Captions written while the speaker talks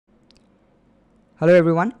Hello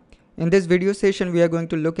everyone. In this video session we are going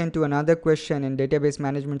to look into another question in database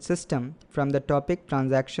management system from the topic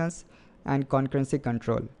transactions and concurrency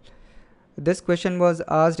control. This question was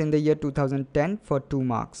asked in the year 2010 for 2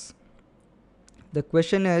 marks. The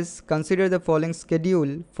question is, consider the following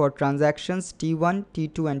schedule for transactions T1,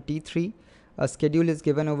 T2 and T3. A schedule is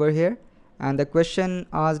given over here and the question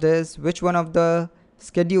asked is which one of the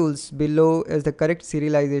schedules below is the correct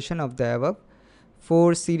serialization of the above.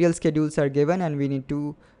 4 serial schedules are given and we need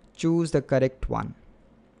to choose the correct one.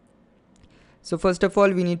 So first of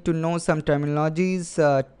all we need to know some terminologies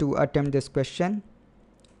to attempt this question.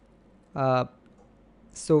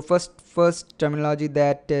 So first terminology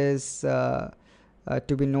that is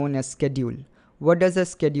to be known as schedule. What does a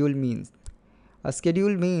schedule mean? A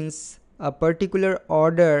schedule means a particular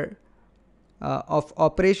order of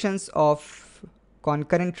operations of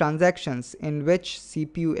concurrent transactions in which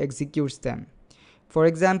CPU executes them. For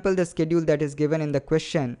example, the schedule that is given in the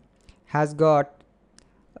question has got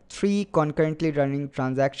 3 concurrently running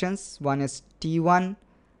transactions. One is T1,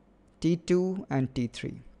 T2 and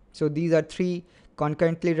T3. So these are 3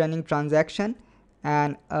 concurrently running transactions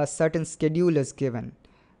and a certain schedule is given.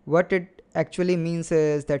 What it actually means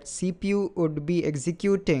is that CPU would be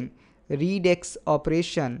executing readx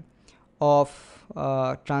operation of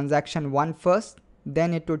transaction 1 first,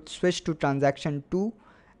 then it would switch to transaction 2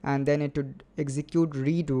 and then it would execute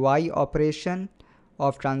read y operation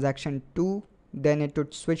of transaction 2, then it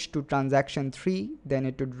would switch to transaction 3, then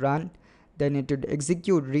it would run, then it would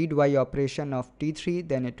execute read y operation of T3,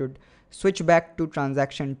 then it would switch back to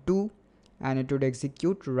transaction 2 and it would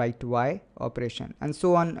execute write y operation, and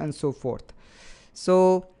so on and so forth.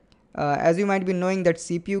 So as you might be knowing that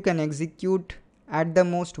CPU can execute at the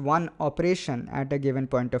most one operation at a given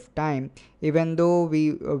point of time, even though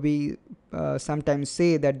we sometimes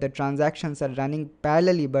say that the transactions are running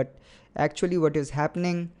parallelly, but actually what is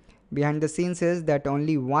happening behind the scenes is that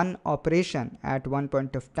only one operation at one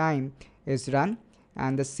point of time is run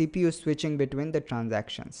and the CPU is switching between the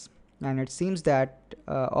transactions, and it seems that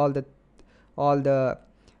all the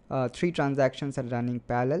 3 transactions are running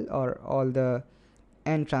parallel, or all the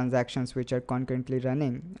n transactions which are concurrently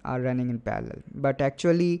running are running in parallel, but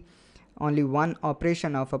actually only one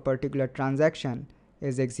operation of a particular transaction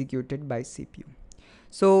is executed by CPU.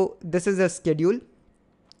 So this is a schedule.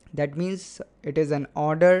 That means it is an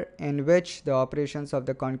order in which the operations of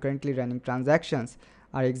the concurrently running transactions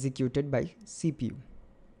are executed by CPU.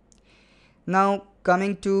 Now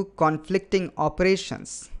coming to conflicting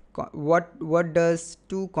operations. What does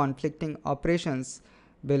 2 conflicting operations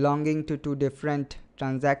belonging to 2 different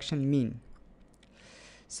transactions mean?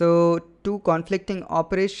 So 2 conflicting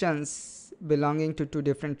operations belonging to 2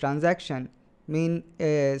 different transactions mean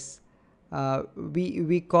is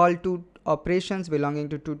we call 2 operations belonging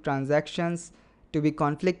to 2 transactions to be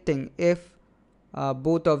conflicting if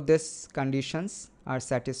both of these conditions are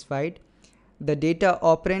satisfied. The data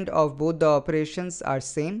operand of both the operations are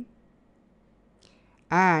same,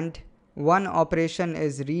 and one operation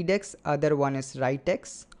is readx, other one is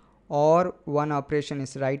writex, or one operation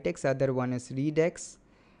is writex, other one is readx,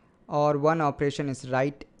 or one operation is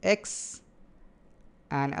writex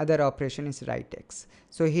and other operation is writex.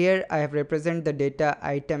 So here I have represented the data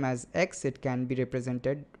item as x. It can be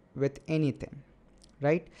represented with anything,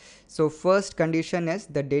 right? So first condition is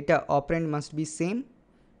the data operand must be same.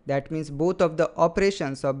 That means both of the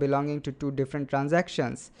operations of belonging to 2 different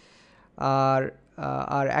transactions are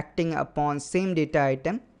acting upon same data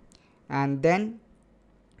item, and then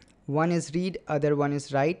one is read, other one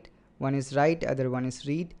is write, one is write, other one is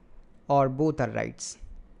read, or both are writes.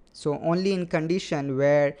 So only in condition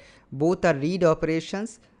where both are read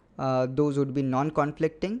operations, those would be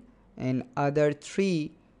non-conflicting. In other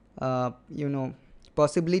 3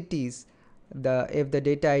 possibilities, if the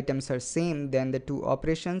data items are same, then the 2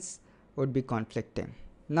 operations would be conflicting.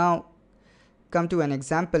 Now come to an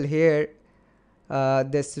example here.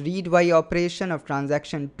 This read y operation of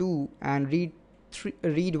transaction 2 and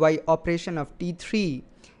read y operation of T3,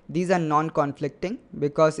 these are non-conflicting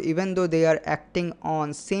because even though they are acting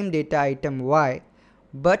on same data item y,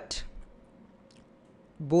 but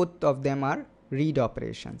both of them are read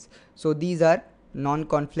operations. So these are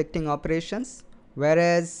non-conflicting operations,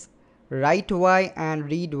 whereas write y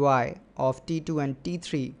and read y of T2 and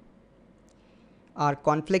T3 are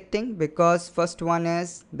conflicting because first one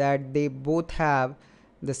is that they both have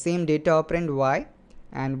the same data operand y,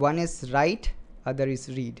 and one is write, other is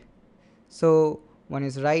read. So one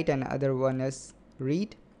is write and other one is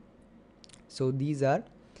read. So these are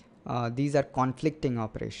conflicting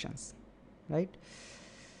operations, right?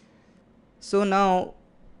 So now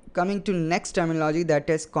coming to next terminology, that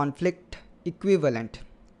is conflict equivalent.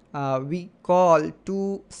 We call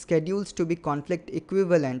two schedules to be conflict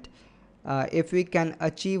equivalent if we can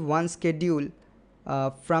achieve one schedule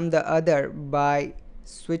from the other by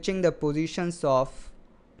switching the positions of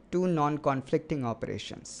two non-conflicting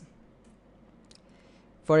operations.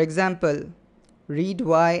 For example, read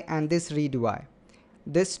y and this read y.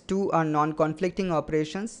 These two are non-conflicting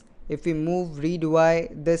operations. If we move read y,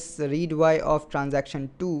 this read y of transaction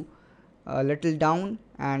 2 a little down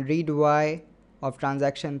and read y of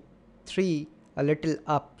transaction 3 a little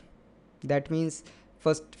up, that means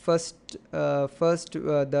first the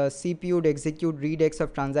CPU would execute read x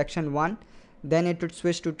of transaction 1, then it would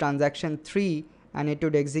switch to transaction 3 and it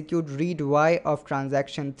would execute read y of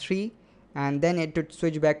transaction 3, and then it would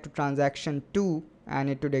switch back to transaction 2 and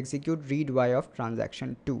it would execute read y of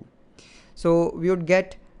transaction 2. So we would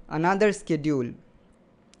get another schedule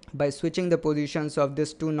by switching the positions of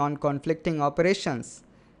these two non-conflicting operations,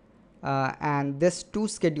 and these two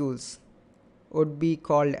schedules would be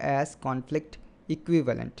called as conflict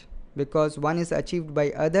equivalent because one is achieved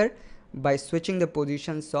by other by switching the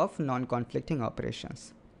positions of non-conflicting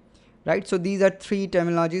operations, right? So these are three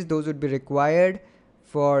terminologies those would be required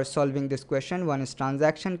for solving this question. One is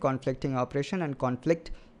transaction, conflicting operation, and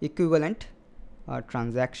conflict equivalent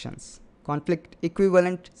transactions. Conflict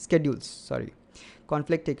equivalent schedules,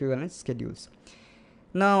 conflict equivalent schedules.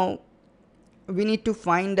 Now we need to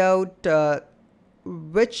find out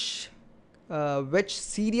which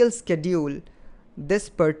serial schedule this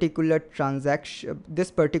particular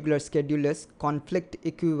schedule is conflict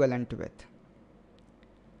equivalent with,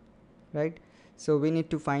 right? So we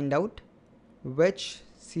need to find out which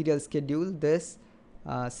serial schedule this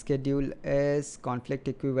schedule is conflict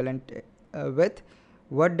equivalent with.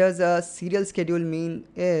 What does a serial schedule mean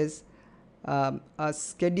is a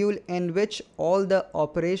schedule in which all the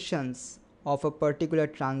operations of a particular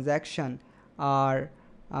transaction are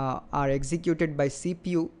executed by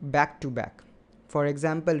CPU back to back. For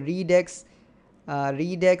example, read x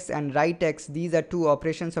and write x, these are two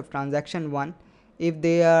operations of transaction 1. If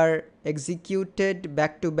they are executed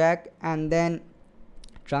back to back and then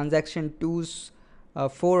transaction 2's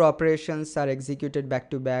 4 operations are executed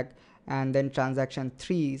back to back and then transaction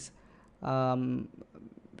 3's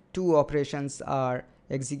 2 operations are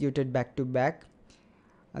executed back to back,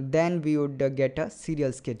 then we would get a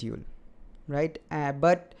serial schedule, right?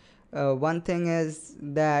 But one thing is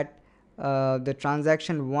that the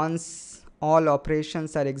transaction once all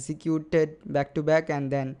operations are executed back to back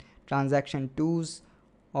and then transaction 2's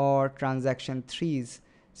or transaction 3's,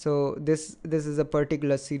 so this is a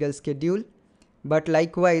particular serial schedule. But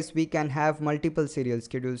likewise we can have multiple serial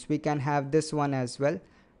schedules. We can have this one as well,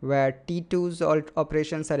 where T2's all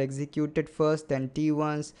operations are executed first, then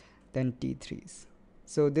T1's, then T3's.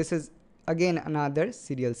 So this is again another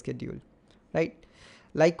serial schedule, right?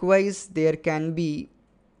 Likewise there can be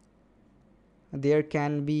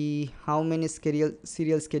how many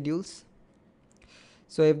serial schedules?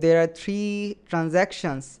 So if there are 3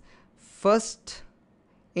 transactions, first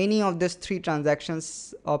any of these 3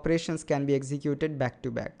 transactions operations can be executed back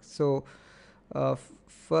to back. So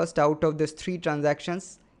first out of these 3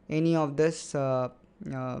 transactions, any of this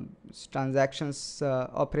transactions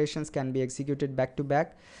operations can be executed back to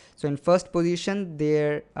back. So in first position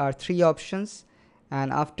there are 3 options,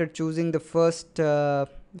 and after choosing the first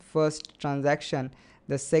transaction,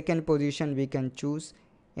 the second position we can choose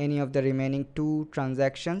any of the remaining 2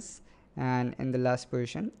 transactions, and in the last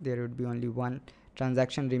position there would be only 1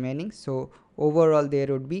 transaction remaining. So overall there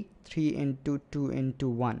would be 3 into 2 into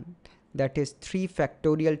 1, that is 3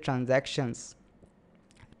 factorial transactions,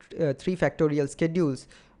 3 factorial schedules,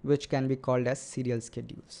 which can be called as serial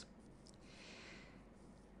schedules.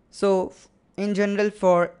 So in general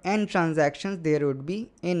for n transactions there would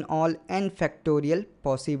be in all n factorial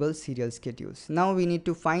possible serial schedules. Now we need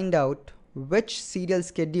to find out which serial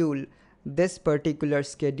schedule this particular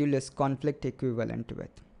schedule is conflict equivalent with.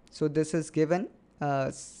 So this is given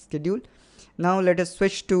schedule. Now let us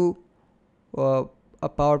switch to a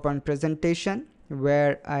PowerPoint presentation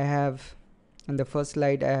where I have in the first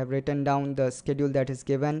slide I have written down the schedule that is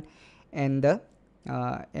given in the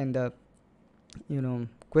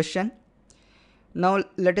question. Now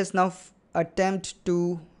let us attempt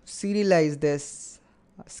to serialize this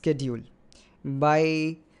schedule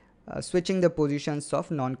by switching the positions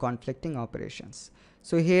of non-conflicting operations.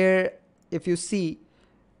 So here if you see,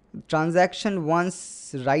 transaction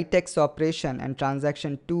 1's write x operation and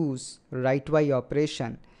transaction 2's write y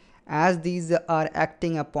operation, as these are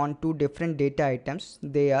acting upon 2 different data items,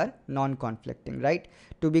 they are non-conflicting, right?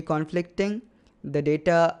 To be conflicting, the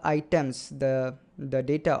data items, the the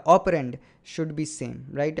data operand should be same,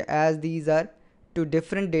 right? As these are two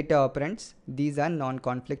different data operands, these are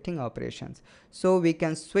non-conflicting operations. So we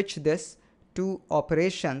can switch this two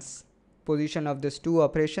operations, position of these two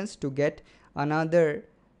operations, to get another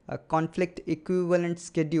conflict equivalent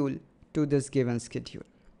schedule to this given schedule.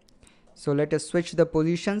 So let us switch the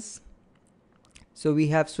positions. So we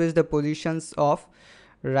have switched the positions of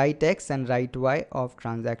write x and write y of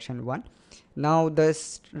transaction 1. Now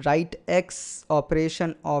this write x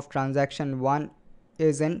operation of transaction 1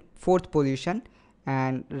 is in 4th position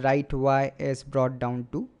and write y is brought down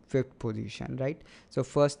to 5th position, right? So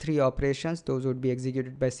first 3 operations, those would be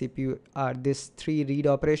executed by CPU, are this 3 read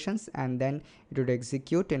operations, and then it would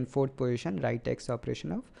execute in 4th position write x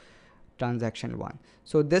operation of transaction 1.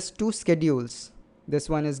 So this two schedules, this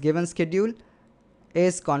one is given schedule,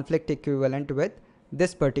 is conflict equivalent with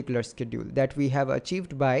this particular schedule that we have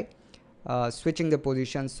achieved by switching the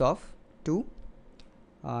positions of two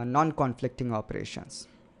non-conflicting operations.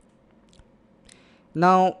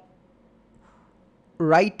 Now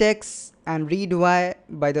write x and read y,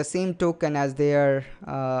 by the same token, as they are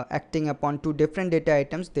acting upon two different data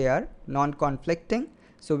items, they are non-conflicting,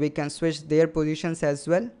 so we can switch their positions as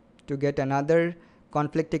well to get another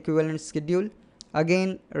conflict equivalent schedule.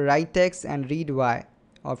 Again, write x and read y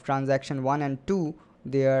of transaction 1 and 2,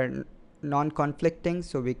 they are non-conflicting,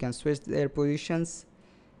 so we can switch their positions.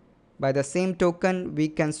 By the same token, we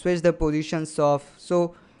can switch the positions of,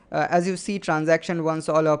 so as you see, transaction 1's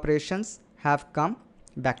all operations have come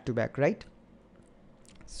back to back, right?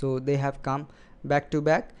 So they have come back to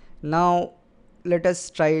back. Now let us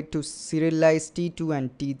try to serialize T2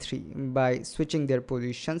 and T3 by switching their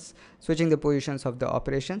positions, switching the positions of the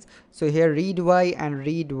operations. So here read y and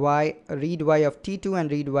read y of T2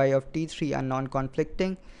 and read y of T3 are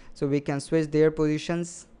non-conflicting, so we can switch their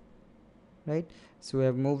positions, right? So we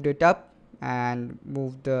have moved it up and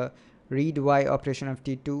moved the read y operation of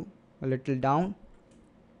T2 a little down.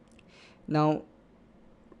 Now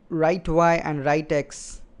write y and write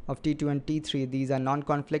x of T2 and T3, these are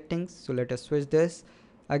non-conflicting, so let us switch this.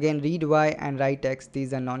 Again, read y and write x,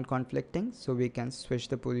 these are non-conflicting, so we can switch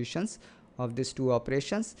the positions of these two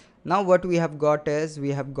operations. Now what we have got is, we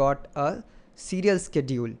have got a serial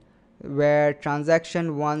schedule where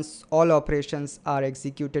transaction 1's all operations are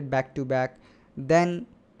executed back to back, then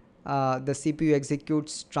the CPU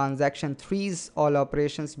executes transaction 3's all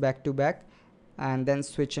operations back to back, and then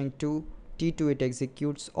switching to T2, it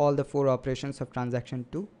executes all the 4 operations of transaction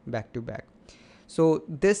 2 back to back. So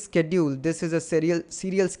this schedule, this is a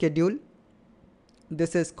serial schedule.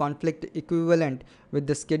 This is conflict equivalent with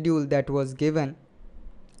the schedule that was given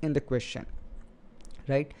in the question,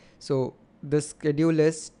 right? So this schedule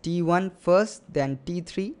is T1 first, then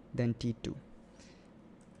T3, then T2,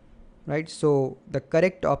 right? So the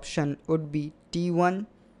correct option would be T1,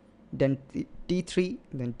 then T3,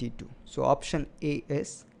 then T2. So option A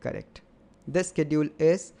is correct. This schedule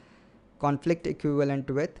is conflict equivalent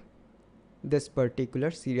with this particular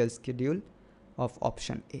serial schedule of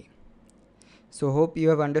option A. So hope you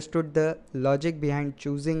have understood the logic behind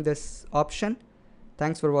choosing this option.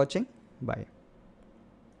 Thanks for watching. Bye.